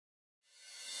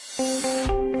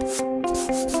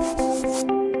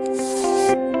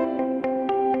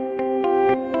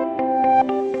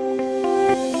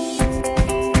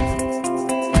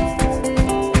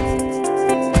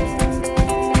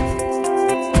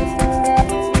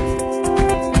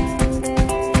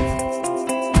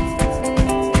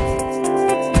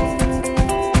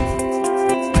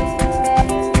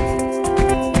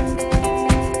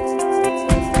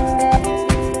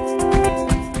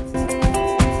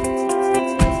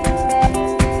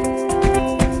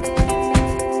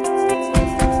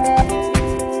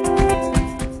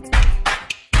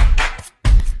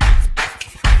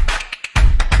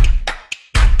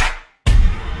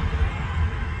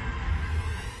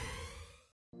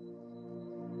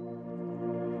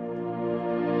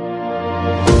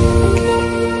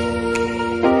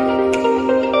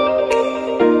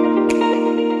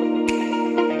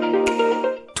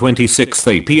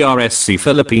26th APRSC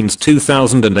Philippines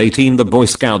 2018. The Boy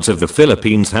Scouts of the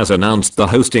Philippines has announced the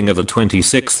hosting of the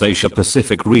 26th Asia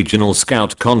Pacific Regional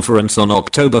Scout Conference on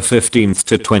October 15th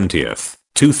to 20th,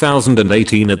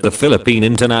 2018 at the Philippine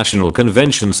International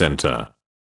Convention Center.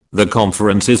 The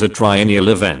conference is a triennial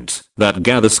event that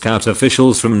gathers Scout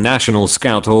officials from national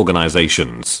Scout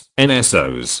organizations,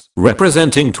 NSOs,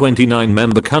 representing 29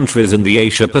 member countries in the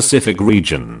Asia Pacific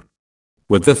region.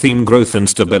 With the theme Growth and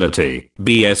Stability,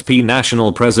 BSP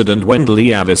National President Wendell E.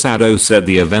 Avisado said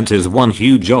the event is one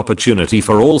huge opportunity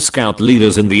for all Scout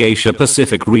leaders in the Asia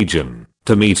Pacific region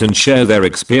to meet and share their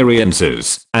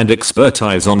experiences and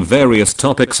expertise on various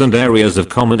topics and areas of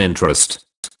common interest.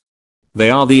 They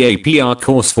are the APR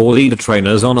course for leader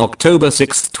trainers on October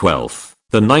 6th-12th,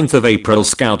 the 9th of April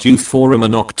Scout Youth Forum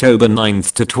on October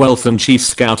 9th to 12th, and Chief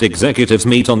Scout Executives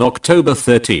meet on October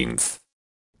 13th.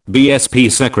 BSP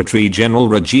Secretary General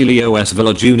Rogelio S.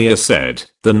 Villa Jr. said,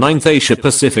 the 9th Asia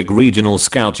Pacific Regional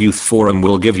Scout Youth Forum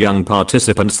will give young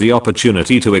participants the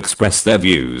opportunity to express their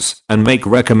views and make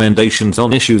recommendations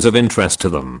on issues of interest to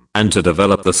them, and to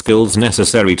develop the skills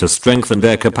necessary to strengthen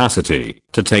their capacity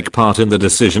to take part in the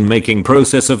decision-making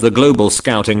process of the global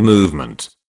scouting movement.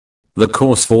 The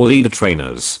course for leader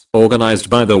trainers, organized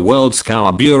by the World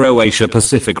Scout Bureau Asia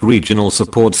Pacific Regional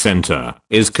Support Center,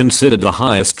 is considered the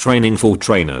highest training for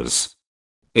trainers.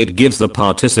 It gives the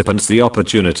participants the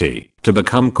opportunity to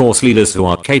become course leaders who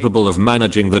are capable of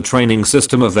managing the training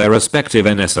system of their respective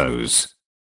NSOs.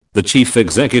 The Chief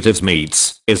Executives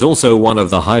Meets is also one of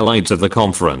the highlights of the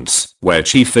conference, where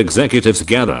Chief Executives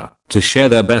gather to share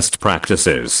their best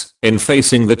practices in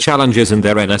facing the challenges in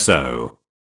their NSO.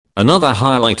 Another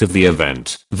highlight of the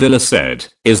event, Villa said,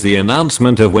 is the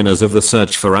announcement of winners of the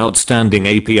Search for Outstanding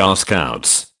APR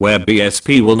Scouts, where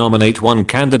BSP will nominate one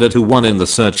candidate who won in the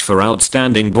Search for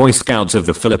Outstanding Boy Scouts of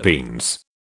the Philippines.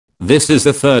 This is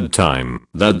the third time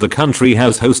that the country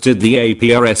has hosted the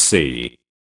APRSC.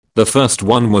 The first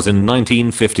one was in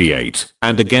 1958,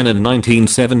 and again in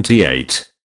 1978.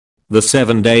 The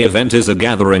 7-day event is a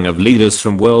gathering of leaders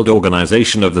from World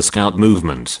Organization of the Scout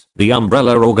Movement, the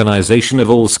umbrella organization of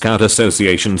all Scout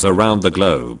associations around the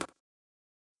globe.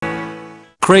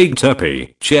 Craig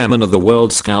Turpie, chairman of the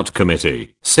World Scout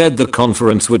Committee, said the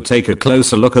conference would take a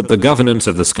closer look at the governance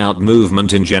of the Scout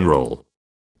movement in general.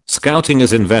 Scouting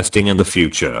is investing in the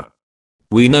future.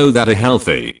 We know that a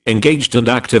healthy, engaged and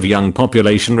active young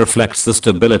population reflects the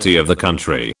stability of the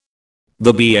country.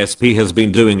 The BSP has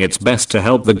been doing its best to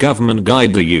help the government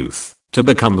guide the youth to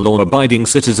become law-abiding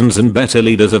citizens and better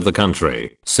leaders of the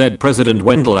country, said President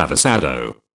Wendell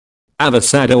Avisado.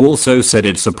 Avisado also said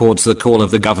it supports the call of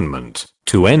the government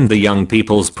to end the young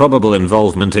people's probable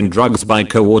involvement in drugs by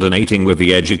coordinating with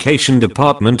the Education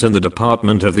Department and the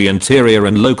Department of the Interior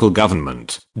and Local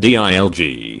Government,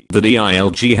 DILG. The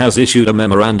DILG has issued a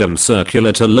memorandum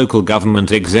circular to local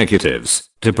government executives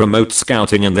to promote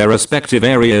scouting in their respective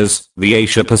areas. The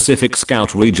Asia Pacific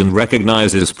Scout region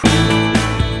recognizes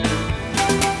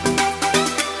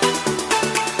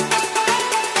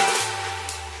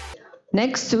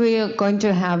Next, we are going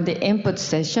to have the input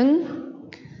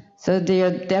session. So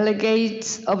dear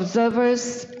delegates,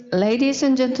 observers, ladies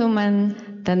and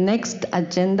gentlemen, the next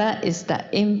agenda is the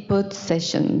input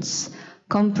sessions,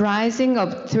 comprising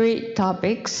of 3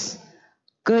 topics: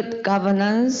 good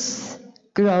governance,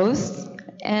 growth,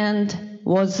 and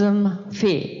WASM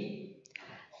fee.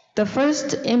 The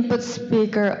first input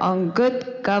speaker on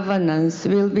good governance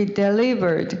will be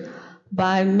delivered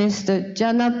by Mr.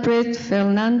 Janaprit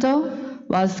Fernando,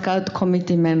 World Scout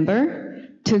Committee member,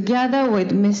 together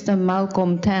with Mr.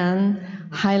 Malcolm Tan,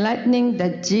 highlighting the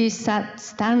GSAT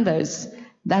standards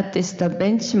that is the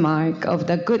benchmark of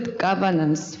the good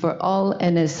governance for all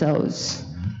NSOs.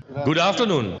 Good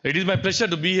afternoon. It is my pleasure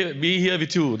to be here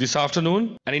with you this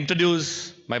afternoon and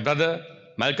introduce my brother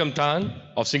Malcolm Tan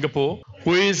of Singapore,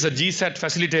 who is a GSAT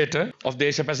facilitator of the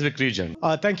Asia Pacific region.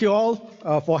 Thank you all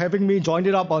for having me joined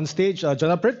it up on stage,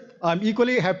 Janaprit. I'm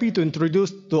equally happy to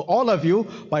introduce to all of you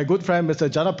my good friend, Mr.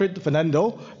 Janaprit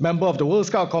Fernando, member of the World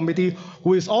Scout Committee,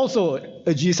 who is also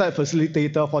a GSAT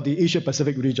facilitator for the Asia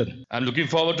Pacific region. I'm looking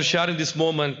forward to sharing this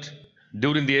moment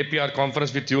during the APR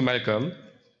conference with you, Malcolm,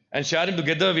 and sharing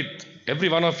together with every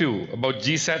one of you about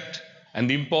GSAT and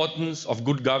the importance of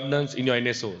good governance in your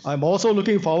NSOs. I'm also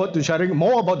looking forward to sharing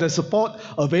more about the support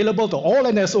available to all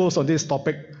NSOs on this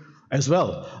topic as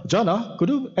well. Jana, could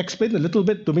you explain a little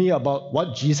bit to me about what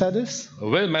GSAT is?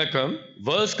 Well, Malcolm,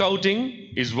 World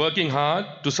Scouting is working hard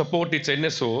to support its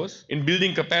NSOs in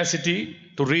building capacity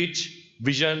to reach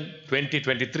Vision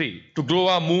 2023. To grow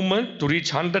our movement to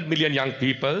reach 100 million young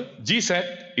people,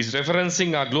 GSAT is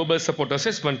referencing our global support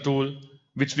assessment tool,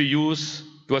 which we use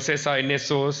to assess our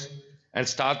NSOs and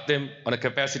start them on a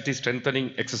capacity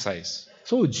strengthening exercise.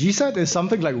 So GSAT is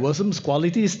something like WIRSM's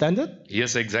quality standard?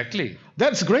 Yes, exactly.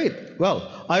 That's great.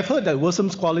 Well, I've heard that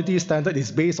WIRSM's quality standard is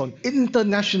based on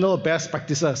international best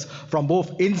practices from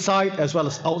both inside as well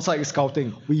as outside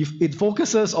scouting. It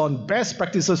focuses on best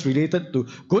practices related to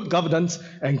good governance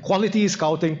and quality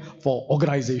scouting for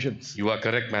organizations. You are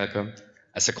correct, Malcolm.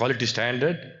 As a quality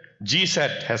standard,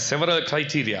 GSAT has several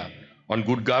criteria on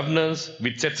good governance,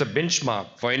 which sets a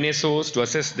benchmark for NSOs to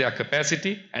assess their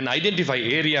capacity and identify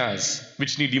areas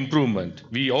which need improvement.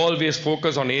 We always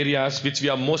focus on areas which we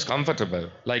are most comfortable,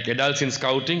 like adults in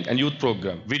scouting and youth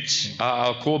program, which are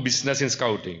our core business in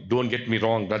scouting. Don't get me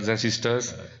wrong, brothers and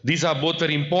sisters. These are both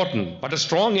very important, but a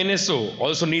strong NSO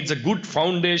also needs a good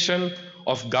foundation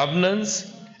of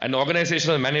governance and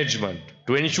organizational management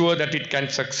to ensure that it can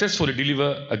successfully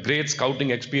deliver a great scouting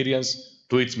experience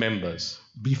to its members.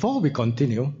 Before we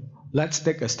continue, let's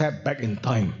take a step back in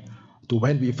time to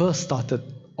when we first started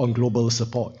on global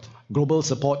support. Global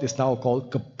support is now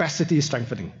called capacity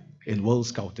strengthening in World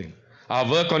Scouting. Our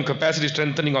work on capacity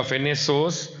strengthening of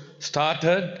NSOs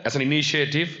started as an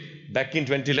initiative back in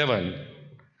 2011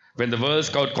 when the World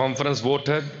Scout Conference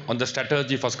voted on the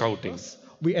strategy for scouting.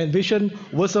 We envision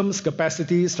WIRSM's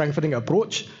capacity strengthening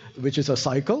approach, which is a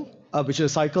cycle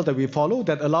that we follow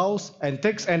that allows and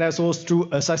takes NSOs through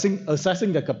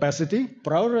assessing the capacity,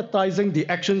 prioritizing the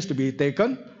actions to be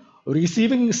taken,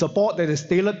 receiving support that is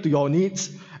tailored to your needs,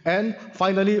 and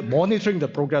finally monitoring the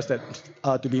progress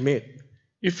that to be made.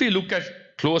 If we look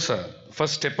at closer,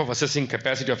 first step of assessing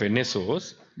capacity of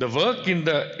NSOs, the work in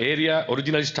the area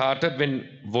originally started when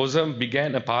WIRSM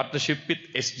began a partnership with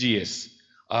SGS.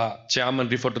 Chairman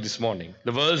referred to this morning.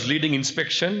 The world's leading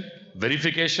inspection,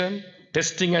 verification,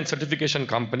 testing and certification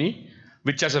company,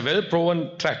 which has a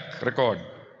well-proven track record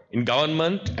in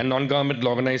government and non-governmental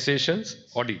organizations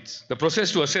audits. The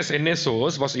process to assess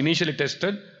NSOs was initially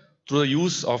tested through the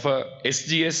use of a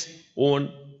SGS-owned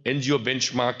NGO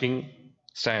benchmarking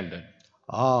standard.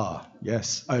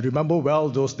 Yes, I remember well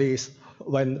those days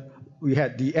when we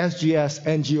had the SGS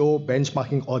NGO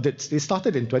benchmarking audits. They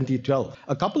started in 2012.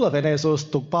 A couple of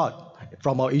NSOs took part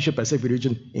from our Asia Pacific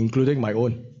region, including my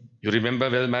own. You remember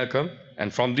well, Malcolm,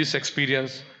 and from this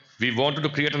experience, we wanted to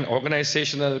create an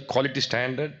organizational quality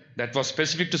standard that was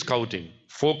specific to scouting,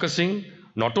 focusing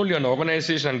not only on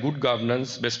organization and good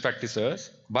governance best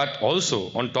practices, but also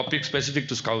on topics specific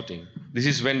to scouting. This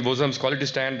is when WIRSM's quality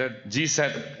standard,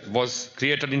 GSAT, was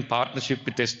created in partnership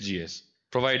with SGS,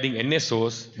 providing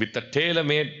NSOs with a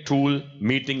tailor-made tool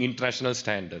meeting international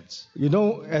standards. You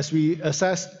know, as we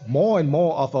assess more and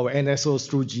more of our NSOs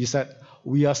through GSAT,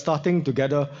 we are starting to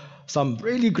gather some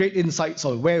really great insights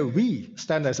on where we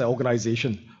stand as an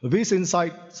organization. These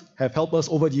insights have helped us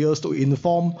over the years to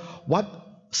inform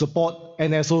what support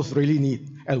NSOs really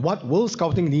need and what World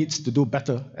Scouting needs to do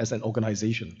better as an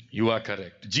organization. You are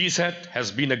correct. GSAT has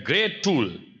been a great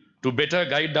tool to better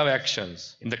guide our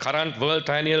actions. In the current World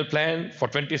Triennial Plan for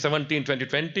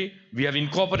 2017-2020, we have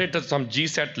incorporated some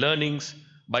GSAT learnings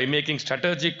by making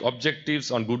strategic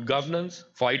objectives on good governance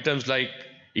for items like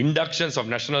inductions of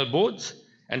national boards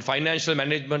and financial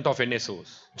management of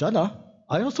NSOs. Jana,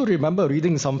 I also remember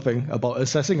reading something about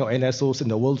assessing our NSOs in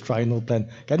the World Triennial Plan.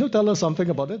 Can you tell us something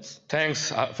about this?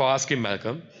 Thanks for asking,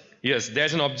 Malcolm. Yes,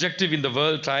 there's an objective in the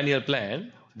World Triennial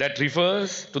Plan that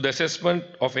refers to the assessment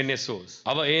of NSOs.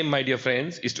 Our aim, my dear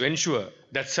friends, is to ensure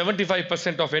that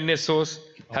 75% of NSOs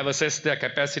have assessed their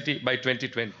capacity by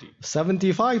 2020.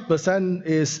 75%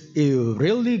 is a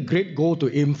really great goal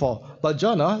to aim for. But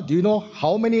Jana, do you know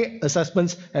how many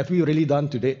assessments have we really done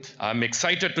to date? I'm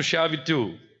excited to share with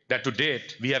you that to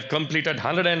date, we have completed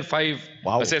 105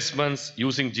 assessments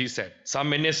using GSAT.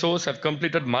 Some NSOs have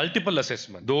completed multiple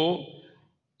assessments, though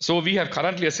So we have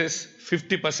currently assessed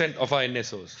 50% of our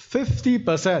NSOs.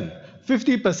 50%.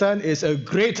 50% is a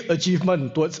great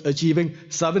achievement towards achieving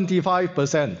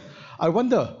 75%. I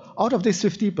wonder, out of this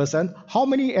 50%, how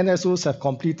many NSOs have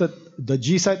completed the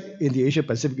GSAT in the Asia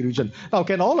Pacific region? Now,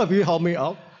 can all of you help me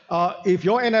out? If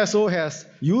your NSO has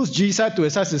used GSAT to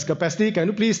assess its capacity, can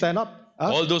you please stand up?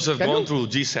 All those who have gone through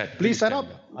GSAT. Please stand up.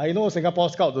 I know Singapore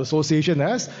Scout Association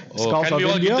has. Scouts can we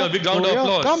all give a big round of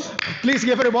applause? Come, please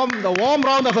give everyone a warm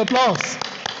round of applause.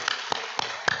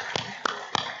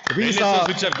 NSOs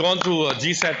which have gone through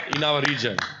GSAT in our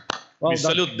region. Well we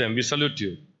done. salute them. We salute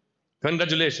you.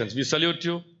 Congratulations. We salute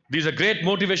you. This is a great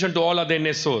motivation to all other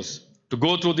NSOs to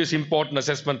go through this important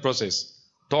assessment process.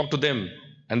 Talk to them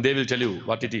and they will tell you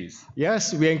what it is.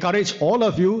 Yes, we encourage all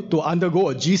of you to undergo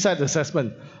a GSAT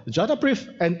assessment. Janaprit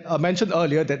mentioned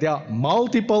earlier that there are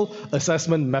multiple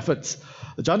assessment methods.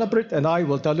 Janaprit and I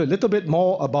will tell you a little bit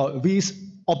more about these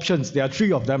options. There are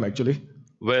 3 of them actually.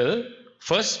 Well,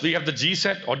 first we have the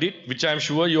GSAT audit, which I am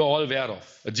sure you are all aware of.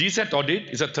 A GSAT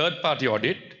audit is a third-party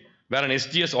audit where an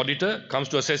SGS auditor comes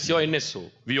to assess your NSO.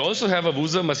 We also have a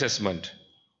WUSM assessment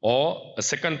or a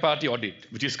second-party audit,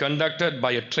 which is conducted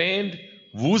by a trained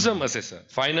WUSM assessor.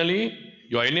 Finally,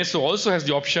 your NSO also has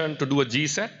the option to do a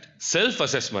GSAT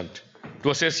self-assessment to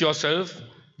assess yourself,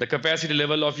 the capacity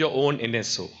level of your own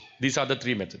NSO. These are the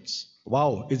 3 methods.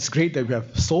 Wow, it's great that we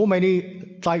have so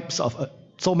many types of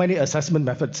so many assessment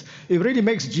methods. It really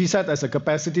makes GSAT as a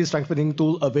capacity strengthening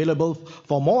tool available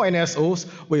for more NSOs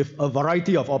with a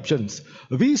variety of options.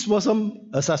 These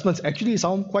WUSM assessments actually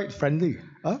sound quite friendly.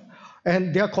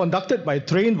 And they are conducted by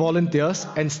trained volunteers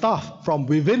and staff from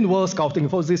within World Scouting.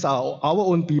 Folks, these are our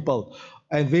own people.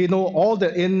 And they know all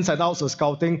the ins and outs of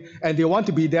scouting, and they want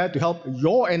to be there to help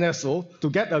your NSO to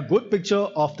get a good picture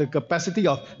of the capacity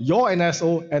of your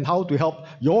NSO and how to help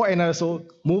your NSO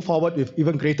move forward with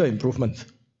even greater improvement.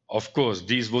 Of course,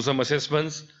 these WUSM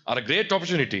assessments are a great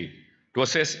opportunity to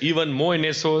assess even more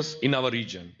NSOs in our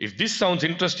region. If this sounds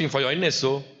interesting for your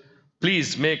NSO,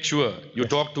 please make sure you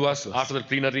talk to us after the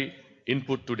plenary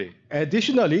input today.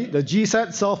 Additionally, the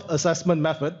GSAT self-assessment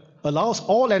method allows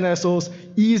all NSOs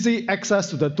easy access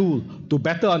to the tool to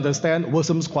better understand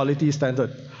WUSM's quality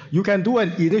standard. You can do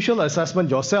an initial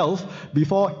assessment yourself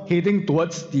before heading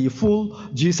towards the full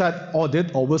GSAT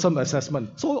audit or WUSM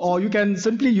assessment. Or you can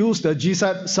simply use the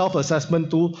GSAT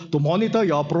self-assessment tool to monitor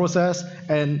your process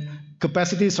and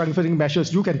capacity strengthening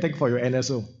measures you can take for your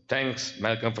NSO. Thanks,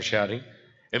 Malcolm, for sharing.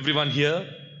 Everyone here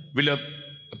will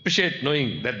appreciate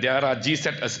knowing that there are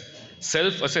GSAT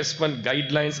self-assessment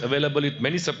guidelines available with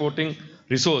many supporting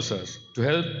resources to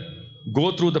help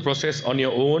go through the process on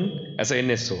your own as an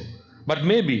NSO. But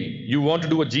maybe you want to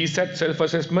do a GSAT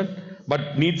self-assessment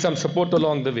but need some support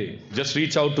along the way. Just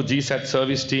reach out to GSAT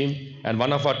service team and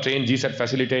one of our trained GSAT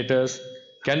facilitators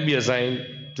can be assigned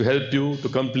to help you to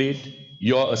complete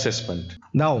your assessment.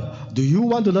 Now, do you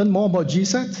want to learn more about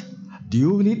GSAT? Do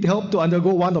you need help to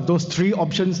undergo one of those 3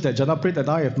 options that Janaprit and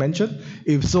I have mentioned?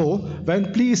 If so,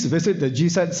 then please visit the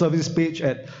GSAT service page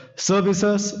at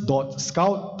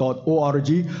services.scout.org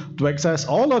to access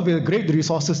all of the great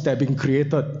resources that have been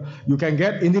created. You can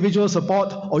get individual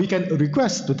support or you can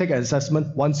request to take an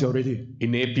assessment once you're ready.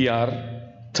 In APR,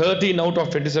 13 out of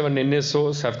 27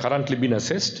 NSOs have currently been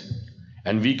assessed,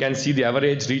 and we can see the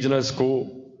average regional score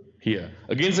here.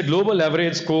 Against the global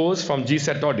average scores from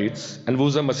GSAT audits and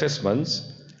WUSM assessments,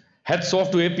 hats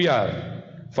off to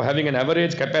APR for having an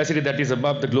average capacity that is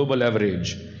above the global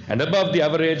average and above the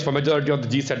average for majority of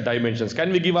the GSAT dimensions.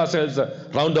 Can we give ourselves a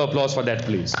round of applause for that,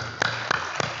 please?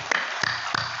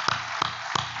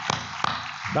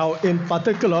 Now, in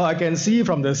particular, I can see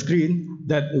from the screen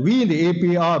that we in the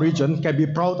APR region can be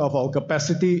proud of our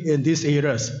capacity in these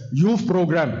areas: youth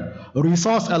program,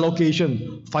 resource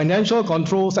allocation, financial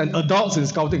controls, and adults in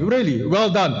scouting. Really, well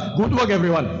done. Good work,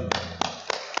 everyone.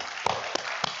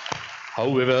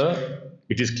 However,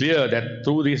 it is clear that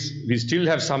through this, we still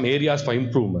have some areas for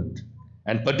improvement,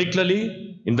 and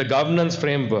particularly in the governance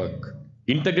framework,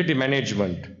 integrity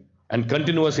management, and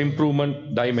continuous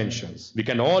improvement dimensions. We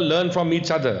can all learn from each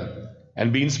other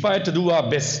and be inspired to do our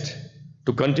best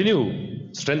to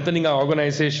continue strengthening our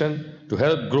organization to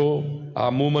help grow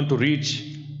our movement to reach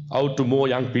out to more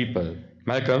young people.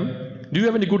 Malcolm, do you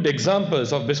have any good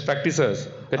examples of best practices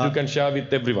that you can share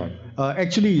with everyone?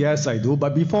 Actually, yes, I do.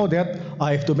 But before that,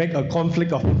 I have to make a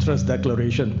conflict of interest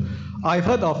declaration. I've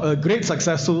heard of a great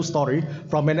successful story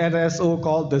from an NSO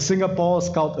called the Singapore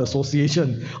Scout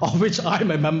Association, of which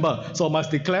I'm a member. So I must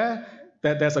declare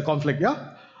that there's a conflict,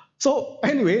 yeah? So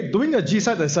anyway, doing a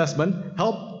GSAT assessment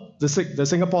helped the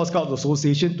Singapore Scouts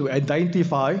Association to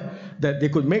identify that they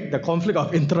could make the conflict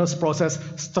of interest process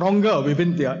stronger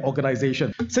within their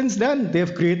organization. Since then,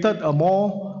 they've created a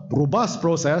more robust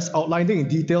process outlining in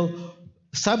detail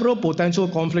several potential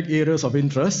conflicts of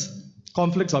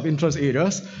interest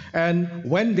areas, and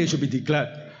when they should be declared.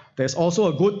 There's also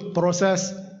a good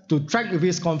process to track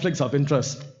these conflicts of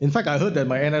interest. In fact, I heard that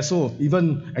my NSO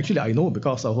I know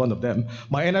because of one of them,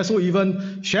 my NSO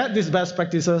even shared these best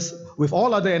practices with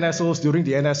all other NSOs during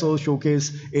the NSO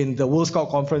showcase in the World Scout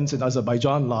Conference in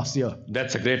Azerbaijan last year.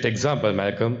 That's a great example,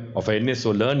 Malcolm, of an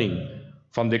NSO learning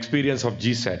from the experience of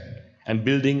GSAT and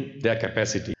building their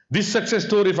capacity. This success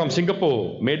story from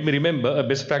Singapore made me remember a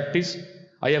best practice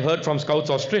I have heard from Scouts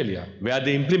Australia, where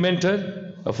they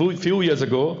implemented a few years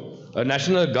ago a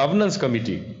national governance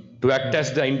committee to act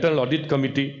as the internal audit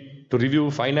committee to review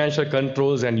financial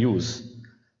controls and use.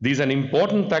 This is an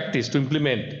important practice to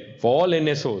implement for all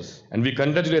NSOs, and we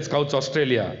congratulate Scouts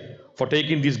Australia for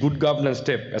taking this good governance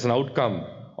step as an outcome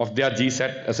of their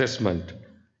GSAT assessment.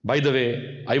 By the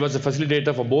way, I was the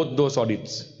facilitator for both those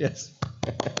audits. Yes.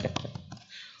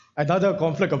 Another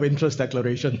conflict of interest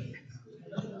declaration.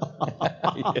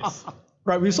 Yes.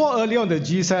 Right, we saw earlier on the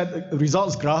GSAT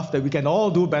results graph that we can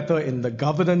all do better in the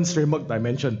governance framework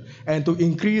dimension and to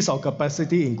increase our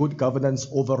capacity in good governance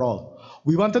overall.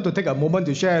 We wanted to take a moment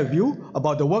to share a view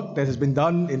about the work that has been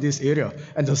done in this area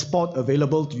and the support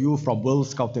available to you from World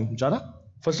Scouting. Jana?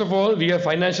 First of all, we have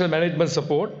financial management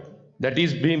support that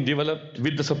is being developed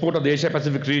with the support of the Asia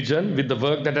Pacific region with the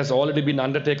work that has already been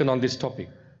undertaken on this topic.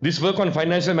 This work on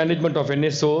financial management of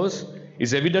NSOs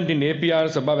is evident in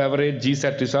APR's above average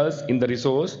GSAT results in the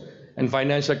resource and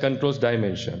financial controls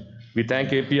dimension. We thank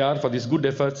APR for these good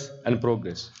efforts and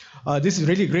progress. This is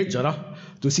really great, Jana,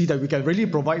 to see that we can really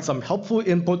provide some helpful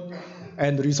input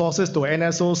and resources to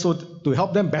NSOs so to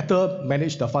help them better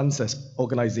manage the funds as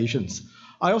organizations.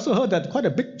 I also heard that quite a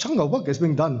big chunk of work is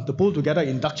being done to pull together an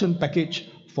induction package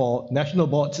for national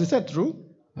boards. Is that true?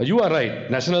 You are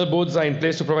right. National boards are in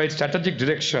place to provide strategic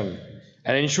direction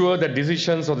and ensure that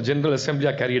decisions of the General Assembly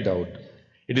are carried out.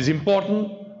 It is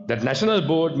important that national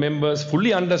board members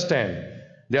fully understand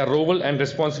their role and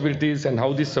responsibilities and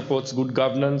how this supports good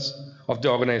governance of the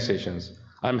organizations.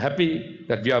 I am happy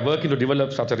that we are working to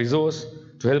develop such a resource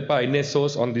to help our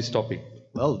NSOs on this topic.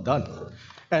 Well done.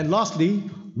 And lastly,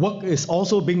 work is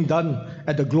also being done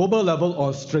at the global level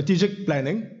on strategic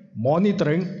planning,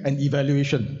 monitoring, and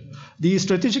evaluation. The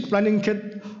strategic planning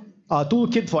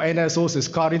toolkit for NSOs is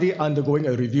currently undergoing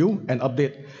a review and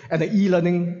update, and the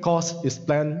e-learning course is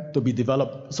planned to be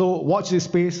developed. So watch this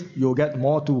space, you'll get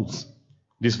more tools.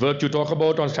 This work you talk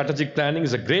about on strategic planning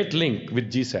is a great link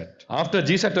with GSAT. After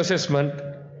GSAT assessment,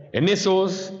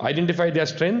 NSOs identify their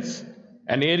strengths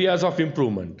and areas of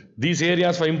improvement. These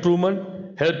areas for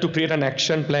improvement help to create an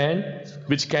action plan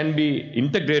which can be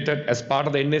integrated as part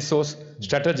of the NSO's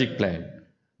strategic plan.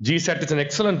 GSAT is an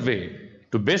excellent way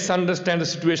to best understand the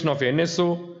situation of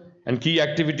NSO and key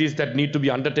activities that need to be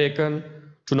undertaken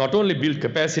to not only build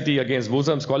capacity against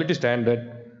WUSM's quality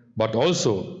standard, but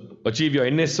also achieve your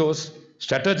NSO's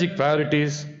strategic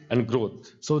priorities and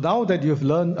growth. So now that you've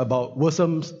learned about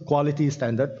WUSM's quality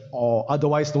standard, or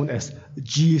otherwise known as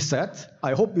GSAT,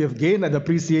 I hope you have gained an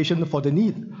appreciation for the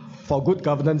need for good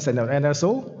governance in an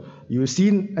NSO. You've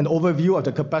seen an overview of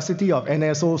the capacity of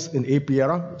NSOs in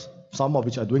APR, some of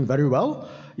which are doing very well.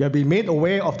 You have been made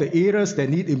aware of the areas that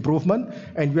need improvement,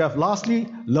 and you have lastly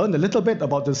learned a little bit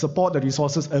about the support, the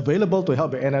resources available to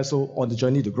help the NSO on the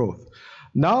journey to growth.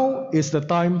 Now is the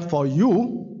time for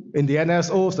you in the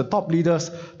NSOs, the top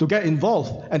leaders, to get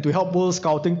involved and to help World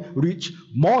Scouting reach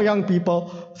more young people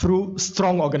through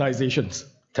strong organizations.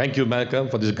 Thank you, Malcolm,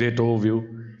 for this great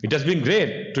overview. It has been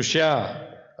great to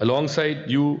share alongside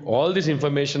you all this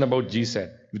information about GSAT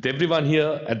with everyone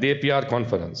here at the APR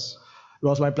conference. It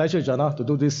was my pleasure, Jana, to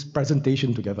do this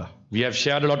presentation together. We have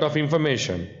shared a lot of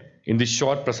information in this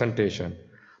short presentation,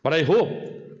 but I hope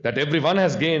that everyone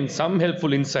has gained some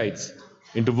helpful insights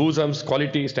into WUSM's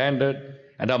quality standard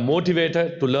and are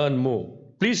motivated to learn more.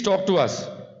 Please talk to us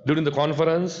during the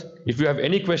conference if you have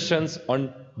any questions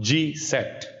on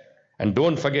GSAT. And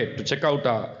don't forget to check out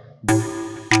our